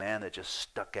was that man that just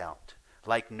stuck out.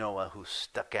 Like Noah, who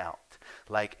stuck out.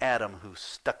 Like Adam, who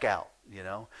stuck out, you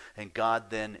know. And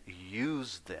God then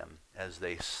used them as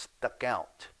they stuck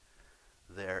out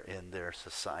there in their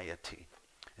society.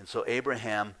 And so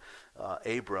Abram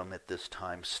at this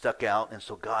time stuck out, and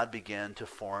so God began to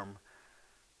form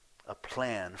a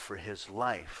plan for his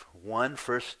life. One,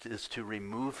 first is to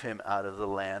remove him out of the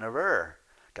land of Ur.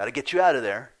 Got to get you out of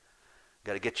there.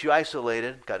 Got to get you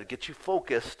isolated. Got to get you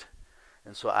focused.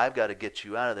 And so I've got to get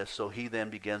you out of this. So he then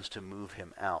begins to move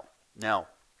him out. Now,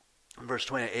 in verse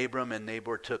 20, Abram and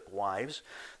Nahor took wives.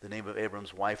 The name of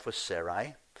Abram's wife was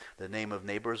Sarai. the name of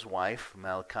Nabor's wife,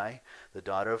 Malchi, the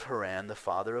daughter of Haran, the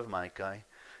father of Micah,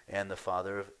 and the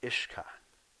father of Ishka.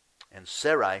 And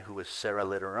Sarai, who was Sarah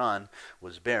later on,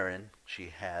 was barren.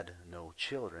 She had no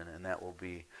children, and that will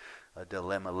be a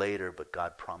dilemma later, but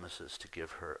God promises to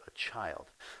give her a child.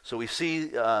 So we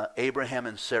see Abraham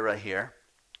and Sarah here,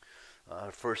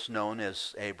 first known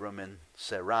as Abram and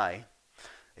Sarai.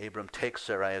 Abram takes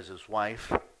Sarai as his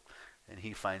wife, and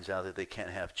he finds out that they can't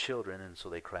have children, and so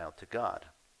they cry out to God.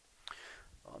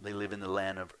 They live in the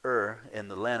land of Ur, and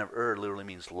the land of Ur literally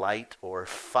means light or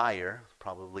fire,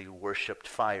 probably worshipped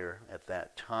fire at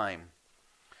that time.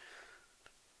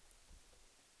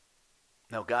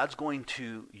 Now God's going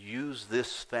to use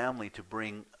this family to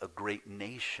bring a great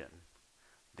nation,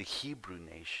 the Hebrew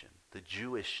nation, the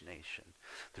Jewish nation,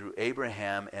 through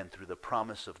Abraham and through the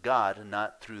promise of God, and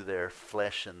not through their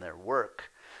flesh and their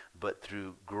work, but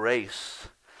through grace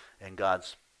and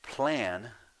God's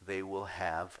plan. They will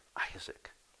have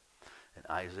Isaac, and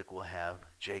Isaac will have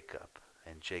Jacob,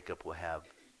 and Jacob will have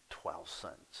 12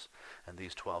 sons, and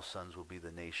these 12 sons will be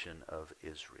the nation of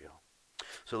Israel.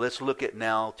 So let's look at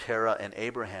now Terah and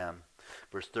Abraham,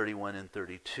 verse 31 and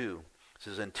 32. It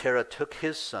says, and Terah took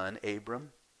his son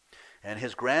Abram and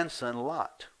his grandson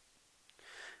Lot,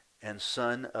 and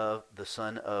the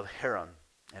son of Haran,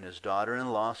 and his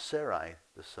daughter-in-law Sarai,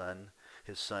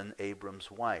 his son Abram's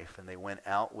wife, and they went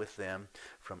out with them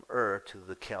from Ur to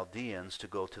the Chaldeans to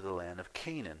go to the land of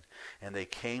Canaan. And they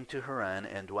came to Haran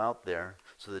and dwelt there.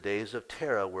 So the days of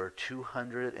Terah were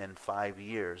 205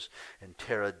 years, and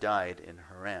Terah died in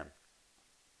Haran.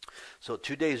 So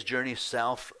 2 days' journey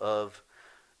south of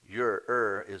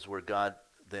Ur is where God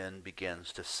then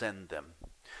begins to send them.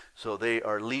 So they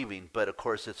are leaving, but of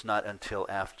course it's not until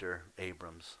after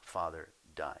Abram's father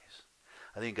dies.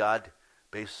 I think God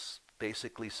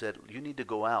basically said, you need to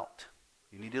go out.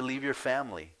 You need to leave your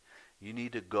family. You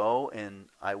need to go, and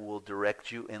I will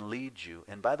direct you and lead you.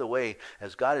 And by the way,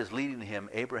 as God is leading him,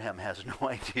 Abraham has no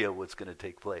idea what's going to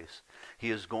take place. He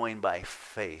is going by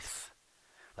faith.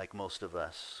 Like most of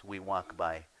us, we walk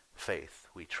by faith.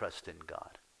 We trust in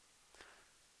God.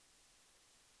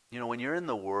 You know, when you're in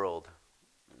the world,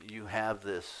 you have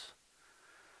this,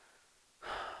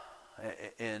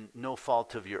 and no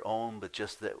fault of your own, but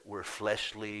just that we're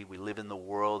fleshly, we live in the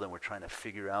world, and we're trying to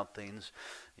figure out things.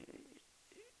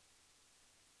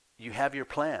 You have your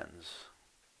plans.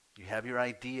 You have your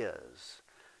ideas.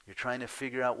 You're trying to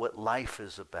figure out what life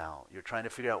is about. You're trying to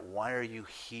figure out, why are you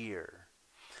here?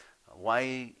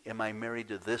 Why am I married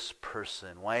to this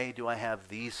person? Why do I have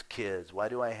these kids? Why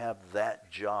do I have that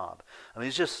job? I mean,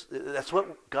 it's just, that's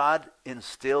what God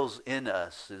instills in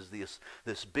us, is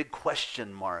this big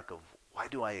question mark of, why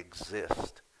do I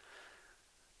exist?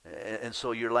 And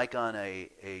so you're like on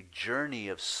a journey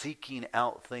of seeking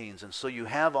out things. And so you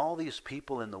have all these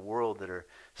people in the world that are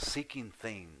seeking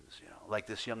things, you know, like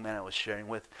this young man I was sharing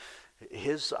with.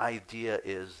 His idea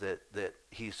is that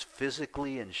he's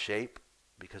physically in shape,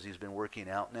 because he's been working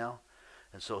out now.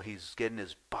 And so he's getting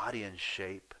his body in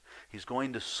shape. He's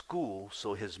going to school,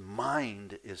 so his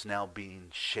mind is now being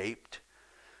shaped.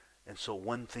 And so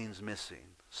one thing's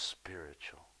missing,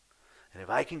 spiritual. And if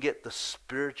I can get the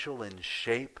spiritual in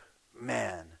shape,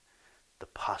 man, the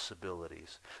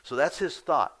possibilities. So that's his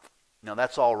thought. Now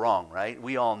that's all wrong, right?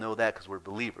 We all know that because we're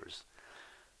believers.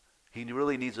 He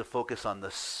really needs to focus on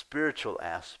the spiritual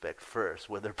aspect first,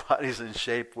 where their body's in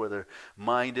shape, where their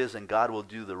mind is, and God will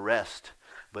do the rest.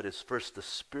 But it's first the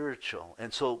spiritual.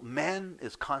 And so man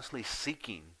is constantly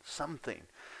seeking something,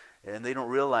 and they don't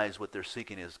realize what they're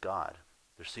seeking is God.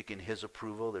 They're seeking his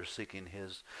approval. They're seeking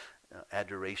his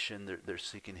adoration. They're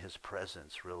seeking his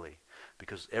presence, really,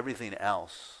 because everything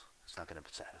else is not going to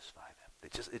satisfy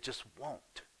them. It just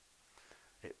won't.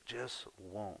 It just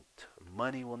won't.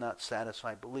 Money will not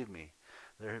satisfy. Believe me,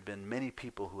 there have been many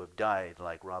people who have died,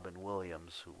 like Robin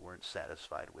Williams, who weren't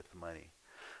satisfied with money.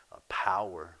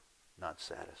 Power, not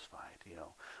satisfied. You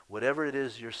know, whatever it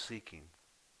is you're seeking,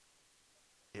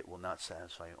 it will not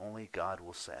satisfy you. Only God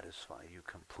will satisfy you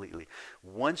completely.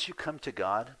 Once you come to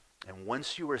God, and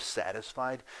once you are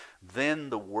satisfied, then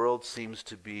the world seems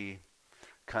to be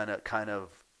kind of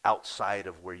outside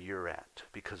of where you're at,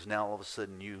 because now all of a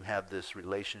sudden you have this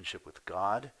relationship with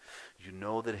God. You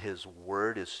know that his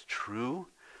word is true,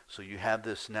 so you have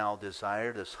this now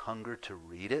desire, this hunger to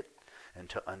read it and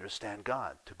to understand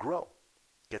God, to grow,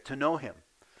 get to know him.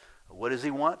 What does he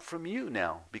want from you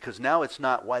now? Because now it's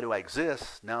not, why do I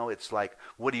exist? Now it's like,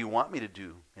 what do you want me to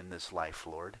do in this life,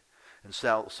 Lord? And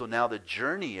so now the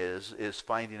journey is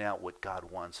finding out what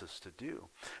God wants us to do.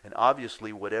 And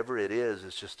obviously, whatever it is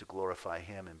just to glorify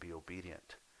him and be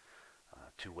obedient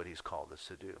to what he's called us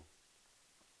to do.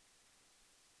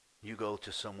 You go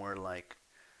to somewhere like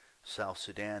South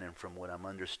Sudan, and from what I'm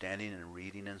understanding and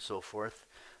reading and so forth,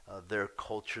 their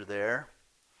culture there,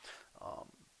 um,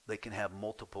 they can have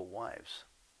multiple wives.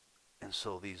 And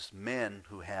so these men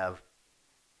who have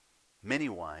many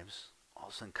wives all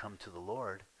of a sudden come to the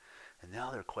Lord, and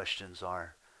now their questions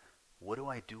are, what do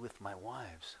I do with my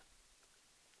wives?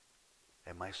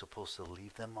 Am I supposed to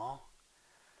leave them all?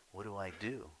 What do I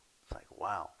do? It's like,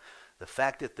 wow. The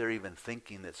fact that they're even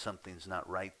thinking that something's not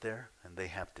right there, and they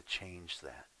have to change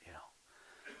that, you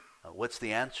know. What's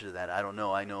the answer to that? I don't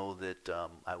know. I know that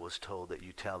I was told that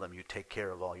you tell them you take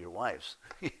care of all your wives,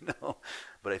 you know.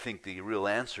 But I think the real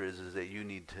answer is that you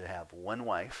need to have one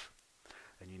wife,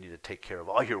 and you need to take care of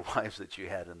all your wives that you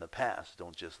had in the past.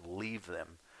 Don't just leave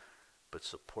them, but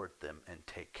support them and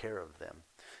take care of them.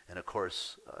 And of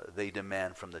course, they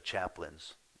demand from the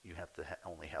chaplains, you have to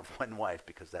only have one wife,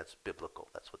 because that's biblical.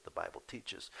 That's what the Bible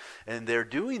teaches. And they're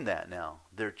doing that now.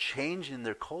 They're changing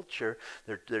their culture.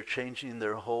 They're changing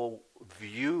their whole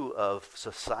view of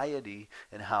society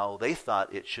and how they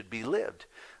thought it should be lived.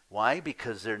 Why?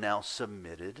 Because they're now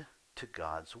submitted to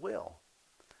God's will.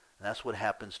 And that's what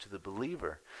happens to the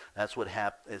believer. That's what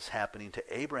is happening to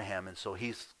Abraham. And so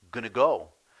he's going to go.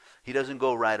 He doesn't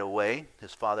go right away.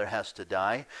 His father has to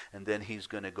die, and then he's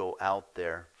going to go out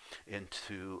there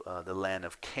into the land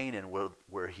of Canaan,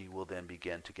 where he will then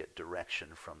begin to get direction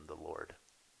from the Lord.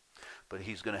 But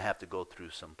he's going to have to go through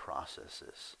some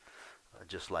processes,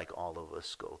 just like all of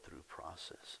us go through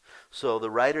process. So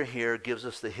the writer here gives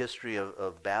us the history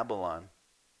of Babylon,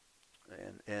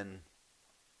 and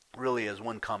really, as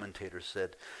one commentator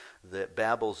said, that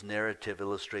Babel's narrative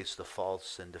illustrates the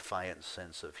false and defiant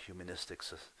sense of humanistic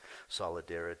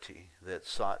solidarity that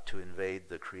sought to invade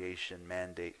the creation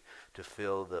mandate to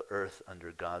fill the earth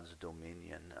under God's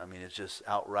dominion. I mean, it's just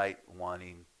outright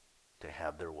wanting to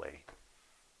have their way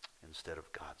instead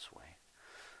of God's way.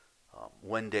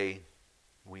 One day,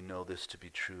 we know this to be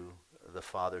true. The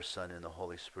Father, Son, and the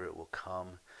Holy Spirit will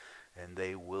come, and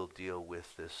they will deal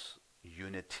with this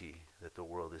unity that the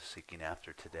world is seeking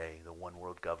after today, the one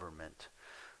world government,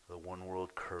 the one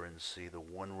world currency, the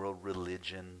one world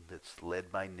religion that's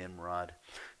led by Nimrod.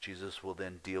 Jesus will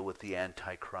then deal with the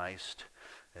Antichrist,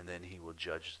 and then he will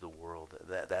judge the world.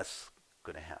 That's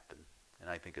going to happen,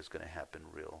 and I think it's going to happen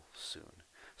real soon.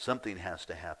 Something has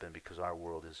to happen, because our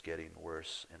world is getting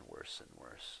worse and worse and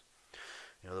worse.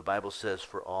 You know, the Bible says,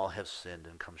 for all have sinned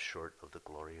and come short of the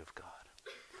glory of God.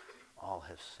 All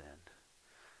have sinned.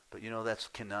 But you know, that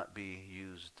cannot be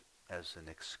used as an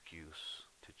excuse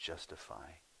to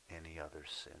justify any other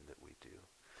sin that we do.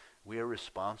 We are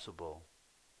responsible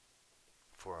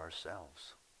for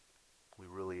ourselves. We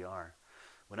really are.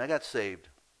 When I got saved,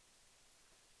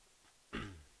 there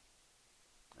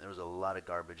was a lot of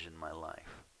garbage in my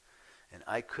life. And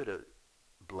I could have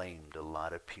blamed a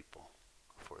lot of people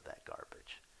for that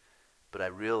garbage. But I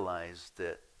realized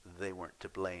that they weren't to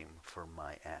blame for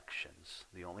my actions.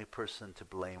 The only person to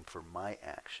blame for my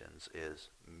actions is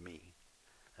me.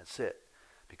 That's it.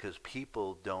 Because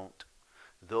people don't,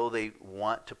 though they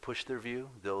want to push their view,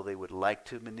 though they would like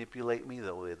to manipulate me,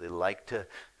 though they like to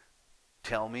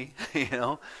tell me, you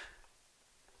know,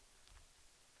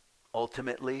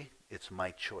 ultimately, it's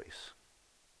my choice.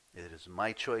 It is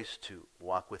my choice to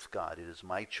walk with God. It is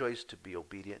my choice to be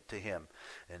obedient to Him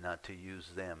and not to use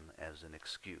them as an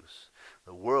excuse.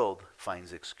 The world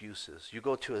finds excuses. You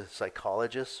go to a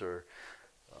psychologist or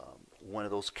one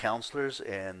of those counselors,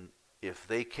 and if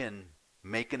they can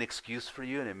make an excuse for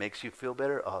you and it makes you feel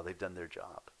better, oh, they've done their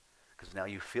job. Because now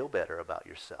you feel better about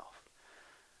yourself.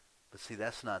 But see,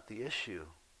 that's not the issue,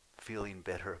 feeling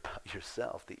better about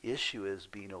yourself. The issue is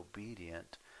being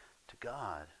obedient to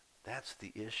God. That's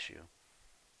the issue.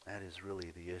 That is really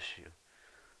the issue.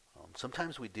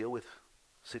 Sometimes we deal with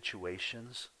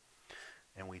situations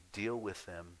and we deal with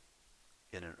them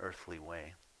in an earthly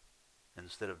way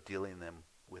instead of dealing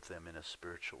with them in a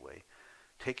spiritual way.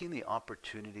 Taking the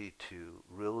opportunity to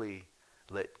really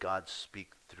let God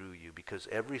speak through you, because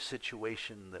every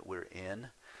situation that we're in,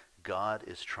 God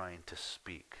is trying to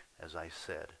speak, as I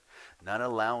said. Not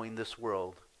allowing this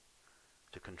world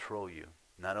to control you,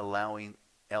 not allowing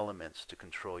elements to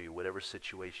control you, whatever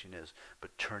situation is,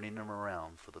 but turning them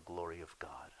around for the glory of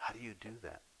God. How do you do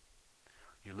that?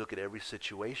 You look at every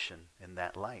situation in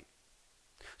that light.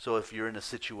 So if you're in a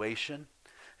situation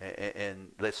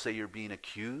and let's say you're being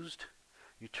accused,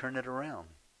 you turn it around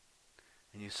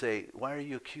and you say, why are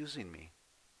you accusing me?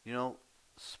 You know,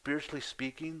 spiritually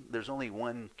speaking, there's only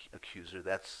one accuser,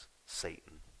 that's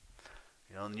Satan.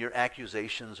 You know, and your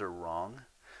accusations are wrong.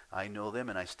 I know them,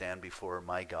 and I stand before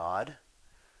my God.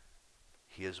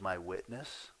 He is my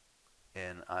witness,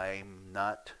 and I'm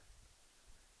not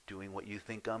doing what you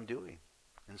think I'm doing.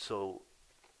 And so,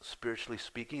 spiritually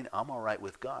speaking, I'm all right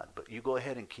with God. But you go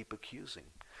ahead and keep accusing.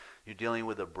 You're dealing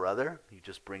with a brother, you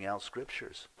just bring out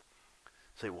scriptures.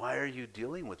 Say, why are you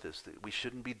dealing with this? We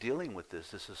shouldn't be dealing with this.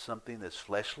 This is something that's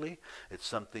fleshly. It's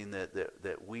something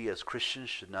that we as Christians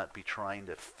should not be trying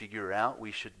to figure out.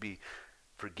 We should be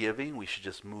forgiving. We should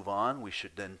just move on. We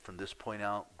should then, from this point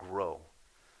out, grow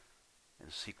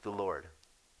and seek the Lord.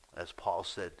 As Paul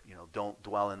said, don't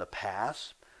dwell in the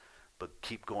past, but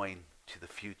keep going to the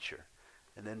future.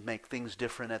 And then make things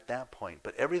different at that point.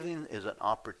 But everything is an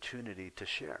opportunity to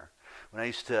share. When I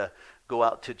used to go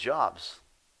out to jobs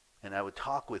and I would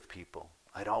talk with people,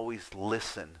 I'd always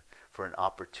listen for an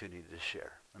opportunity to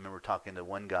share. I remember talking to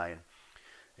one guy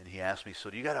and he asked me, so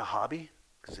do you got a hobby?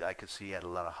 Because I could see he had a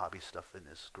lot of hobby stuff in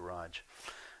his garage.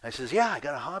 I says, yeah, I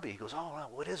got a hobby. He goes, oh, wow,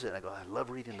 what is it? I go, I love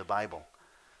reading the Bible.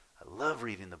 I love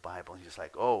reading the Bible. And he's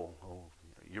like, oh,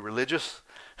 you're religious?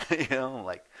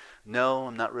 Like, no,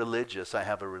 I'm not religious. I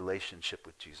have a relationship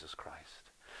with Jesus Christ.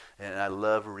 And I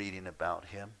love reading about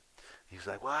him. He's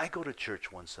like, well, I go to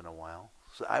church once in a while.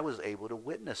 So I was able to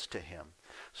witness to him.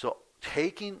 So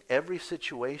taking every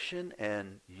situation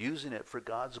and using it for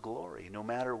God's glory, no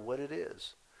matter what it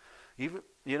is. Even,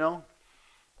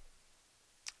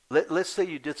 let's say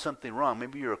you did something wrong.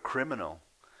 Maybe you're a criminal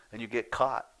and you get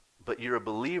caught. But you're a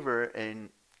believer and,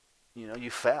 you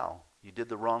fell. You did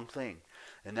the wrong thing.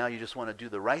 And now you just want to do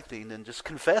the right thing, then just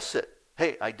confess it.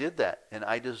 Hey, I did that, and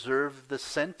I deserve the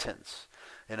sentence.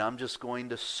 And I'm just going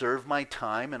to serve my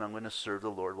time, and I'm going to serve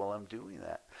the Lord while I'm doing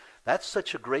that. That's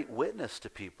such a great witness to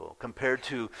people compared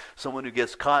to someone who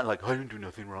gets caught and like, I didn't do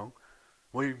nothing wrong.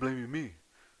 Why are you blaming me?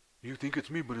 You think it's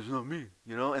me, but it's not me.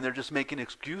 And they're just making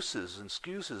excuses.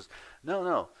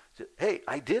 No. Hey,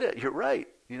 I did it. You're right.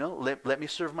 Let me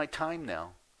serve my time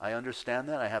now. I understand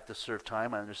that. I have to serve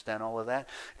time. I understand all of that.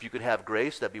 If you could have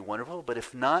grace, that'd be wonderful. But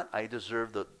if not, I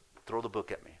deserve throw the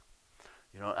book at me.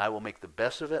 I will make the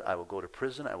best of it. I will go to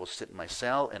prison. I will sit in my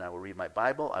cell, and I will read my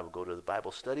Bible. I will go to the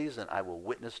Bible studies, and I will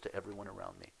witness to everyone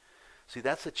around me. See,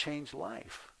 that's a changed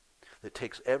life that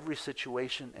takes every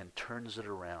situation and turns it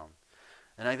around.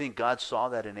 And I think God saw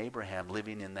that in Abraham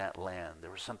living in that land. There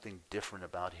was something different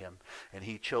about him, and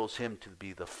he chose him to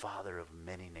be the father of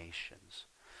many nations.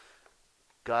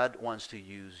 God wants to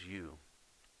use you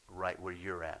right where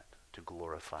you're at to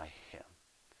glorify him.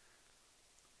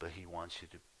 But he wants you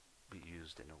to be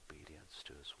used in obedience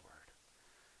to his word,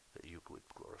 that you would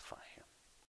glorify him.